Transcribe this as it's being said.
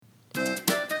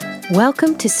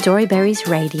Welcome to Storyberries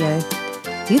Radio.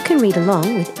 You can read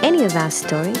along with any of our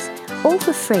stories, all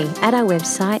for free at our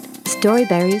website,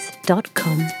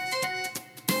 storyberries.com.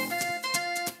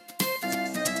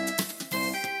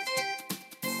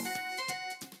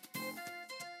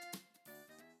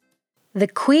 The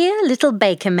Queer Little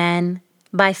Baker Man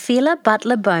by Phila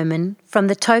Butler Bowman from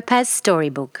the Topaz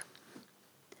Storybook.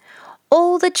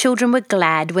 All the children were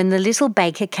glad when the little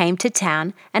baker came to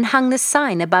town and hung the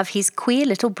sign above his queer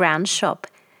little brown shop,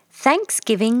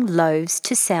 "Thanksgiving loaves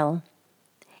to sell."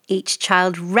 Each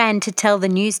child ran to tell the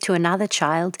news to another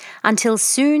child until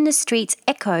soon the streets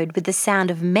echoed with the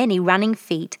sound of many running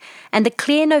feet, and the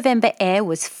clear November air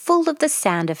was full of the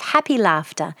sound of happy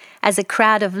laughter as a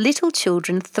crowd of little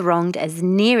children thronged as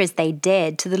near as they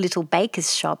dared to the little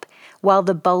baker's shop, while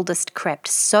the boldest crept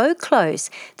so close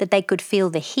that they could feel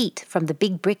the heat from the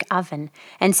big brick oven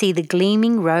and see the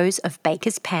gleaming rows of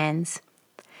baker's pans.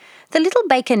 The little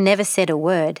baker never said a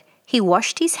word. He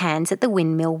washed his hands at the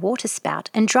windmill water spout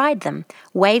and dried them,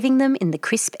 waving them in the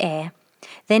crisp air.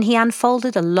 Then he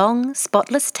unfolded a long,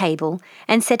 spotless table,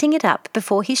 and setting it up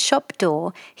before his shop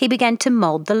door, he began to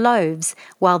mould the loaves,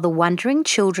 while the wondering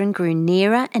children grew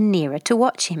nearer and nearer to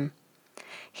watch him.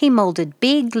 He moulded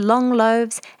big, long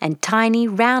loaves and tiny,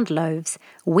 round loaves,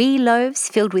 wee loaves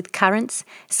filled with currants,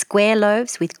 square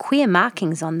loaves with queer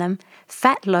markings on them,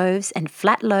 fat loaves and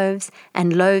flat loaves,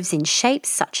 and loaves in shapes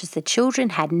such as the children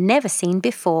had never seen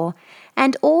before,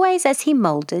 and always as he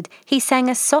moulded, he sang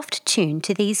a soft tune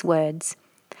to these words: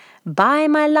 "Buy,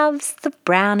 my loves, the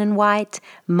brown and white,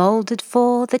 moulded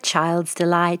for the child's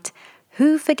delight.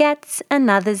 Who forgets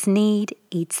another's need,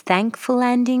 eats thankful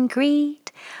and in greed.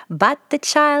 But the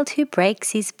child who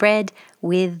breaks his bread,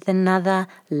 with another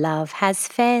love has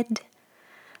fed."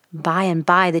 By and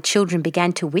by the children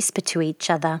began to whisper to each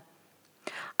other.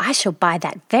 "I shall buy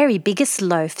that very biggest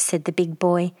loaf," said the big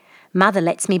boy. "Mother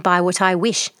lets me buy what I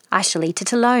wish. I shall eat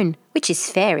it alone, which is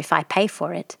fair if I pay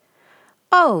for it."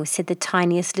 "Oh," said the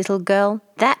tiniest little girl,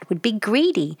 "that would be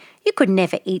greedy. You could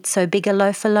never eat so big a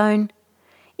loaf alone."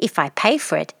 "If I pay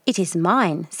for it, it is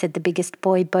mine," said the biggest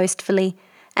boy boastfully,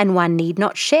 "and one need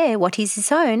not share what is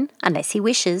his own unless he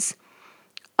wishes."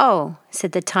 "Oh,"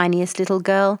 said the tiniest little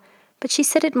girl, but she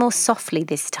said it more softly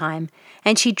this time,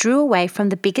 and she drew away from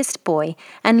the biggest boy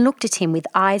and looked at him with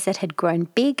eyes that had grown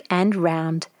big and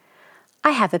round.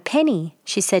 "I have a penny,"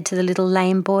 she said to the little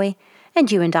lame boy,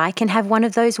 "and you and I can have one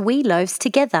of those wee loaves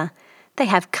together. They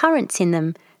have currants in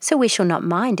them, so we shall not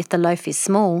mind if the loaf is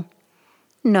small."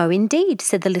 "No, indeed,"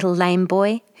 said the little lame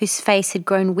boy, whose face had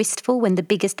grown wistful when the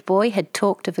biggest boy had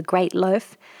talked of a great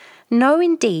loaf. "No,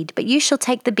 indeed, but you shall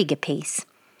take the bigger piece."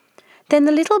 Then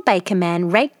the little baker man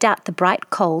raked out the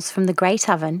bright coals from the great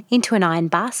oven into an iron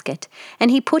basket, and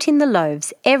he put in the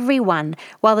loaves, every one,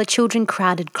 while the children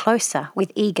crowded closer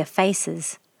with eager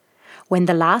faces. When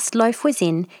the last loaf was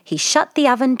in, he shut the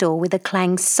oven door with a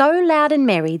clang so loud and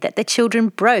merry that the children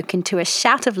broke into a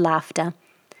shout of laughter.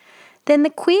 Then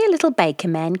the queer little baker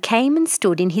man came and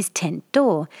stood in his tent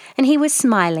door, and he was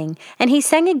smiling, and he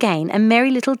sang again a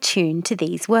merry little tune to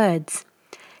these words: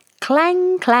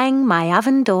 "Clang, clang, my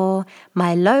oven door,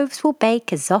 my loaves will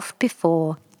bake as oft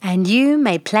before, and you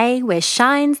may play where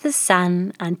shines the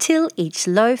sun, until each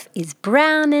loaf is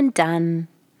brown and done."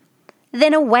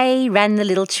 Then away ran the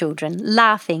little children,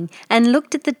 laughing, and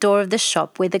looked at the door of the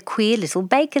shop where the queer little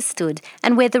baker stood,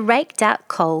 and where the raked-out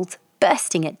coals,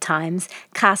 bursting at times,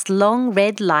 cast long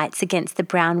red lights against the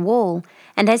brown wall,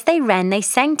 and as they ran they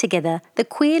sang together the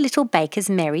queer little baker's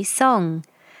merry song: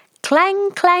 "Clang,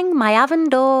 clang, my oven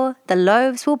door, the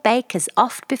loaves will bake as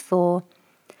oft before."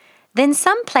 Then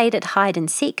some played at hide and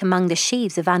seek among the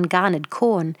sheaves of ungarnered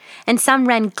corn, and some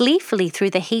ran gleefully through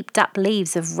the heaped-up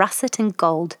leaves of russet and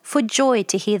gold for joy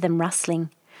to hear them rustling.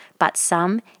 But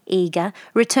some, eager,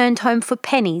 returned home for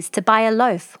pennies to buy a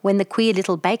loaf when the queer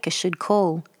little baker should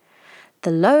call: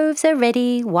 "The loaves are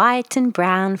ready, white and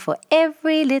brown, for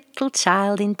every little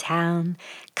child in town.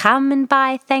 Come and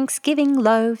buy Thanksgiving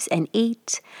loaves and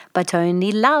eat, but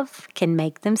only love can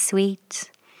make them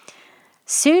sweet."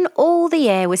 Soon all the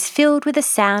air was filled with the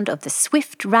sound of the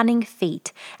swift running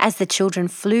feet, as the children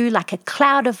flew like a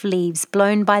cloud of leaves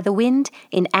blown by the wind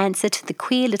in answer to the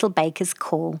queer little baker's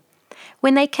call.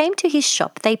 When they came to his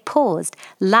shop, they paused,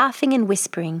 laughing and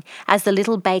whispering, as the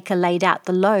little baker laid out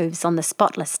the loaves on the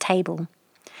spotless table.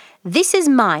 "This is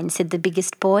mine," said the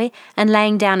biggest boy, and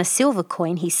laying down a silver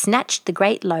coin, he snatched the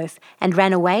great loaf and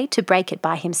ran away to break it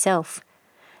by himself.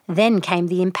 Then came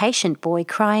the impatient boy,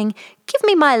 crying, "Give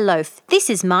me my loaf, this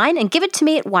is mine, and give it to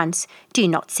me at once. Do you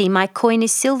not see my coin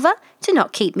is silver? Do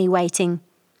not keep me waiting."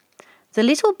 The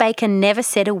little baker never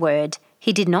said a word.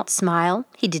 He did not smile,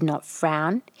 he did not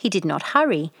frown, he did not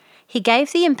hurry. He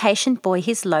gave the impatient boy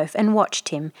his loaf and watched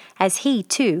him as he,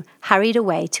 too, hurried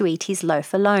away to eat his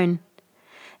loaf alone.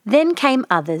 Then came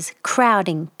others,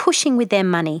 crowding, pushing with their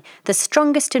money, the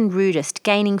strongest and rudest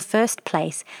gaining first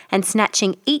place, and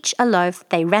snatching each a loaf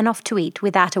they ran off to eat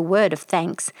without a word of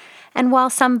thanks, and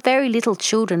while some very little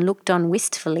children looked on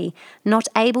wistfully, not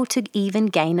able to even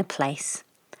gain a place.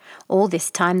 All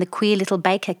this time the queer little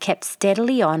baker kept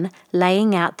steadily on,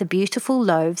 laying out the beautiful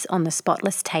loaves on the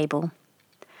spotless table.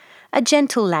 A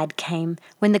gentle lad came,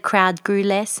 when the crowd grew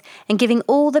less, and giving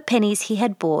all the pennies he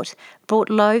had brought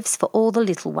loaves for all the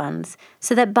little ones,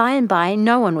 so that by and by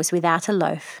no one was without a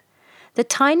loaf. The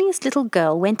tiniest little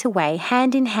girl went away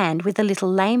hand in hand with the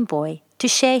little lame boy to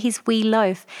share his wee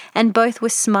loaf, and both were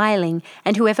smiling,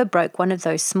 and whoever broke one of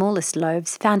those smallest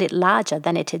loaves found it larger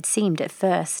than it had seemed at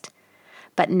first.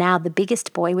 But now the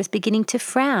biggest boy was beginning to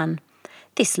frown.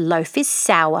 "This loaf is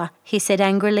sour," he said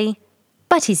angrily.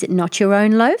 "But is it not your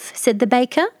own loaf?" said the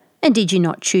baker. "And did you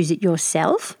not choose it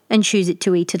yourself, and choose it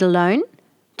to eat it alone?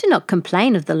 Do not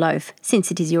complain of the loaf,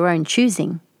 since it is your own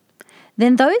choosing."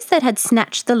 Then those that had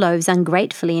snatched the loaves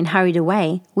ungratefully and hurried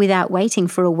away, without waiting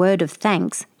for a word of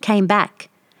thanks, came back.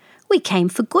 "We came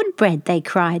for good bread," they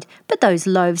cried, "but those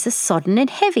loaves are sodden and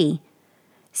heavy.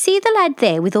 See the lad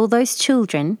there with all those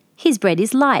children? His bread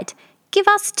is light. Give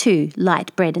us too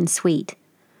light bread and sweet."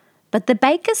 But the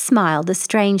baker smiled a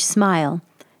strange smile.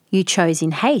 "You chose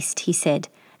in haste," he said,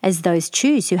 "as those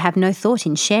choose who have no thought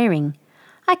in sharing.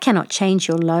 I cannot change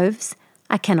your loaves.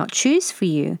 I cannot choose for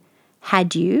you.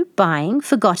 Had you, buying,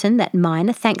 forgotten that mine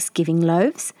are thanksgiving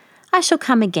loaves? I shall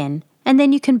come again, and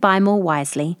then you can buy more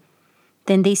wisely."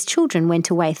 Then these children went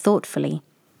away thoughtfully.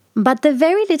 But the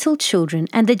very little children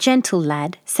and the gentle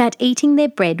lad sat eating their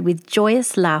bread with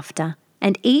joyous laughter,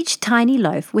 and each tiny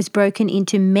loaf was broken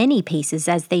into many pieces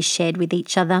as they shared with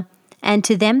each other, and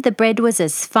to them the bread was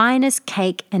as fine as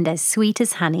cake and as sweet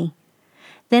as honey.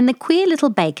 Then the queer little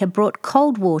baker brought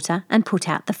cold water and put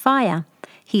out the fire.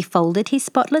 He folded his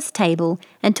spotless table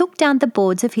and took down the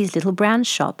boards of his little brown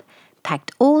shop,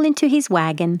 packed all into his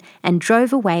wagon, and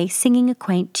drove away singing a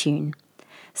quaint tune.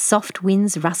 Soft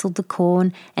winds rustled the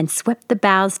corn and swept the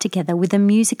boughs together with a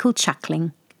musical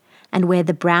chuckling. And where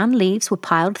the brown leaves were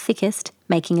piled thickest,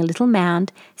 making a little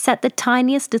mound, sat the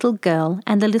tiniest little girl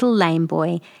and the little lame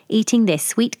boy, eating their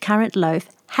sweet currant loaf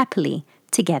happily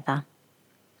together.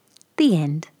 The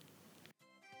end.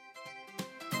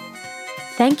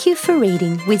 Thank you for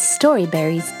reading with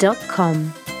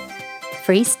Storyberries.com.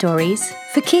 Free stories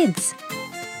for kids.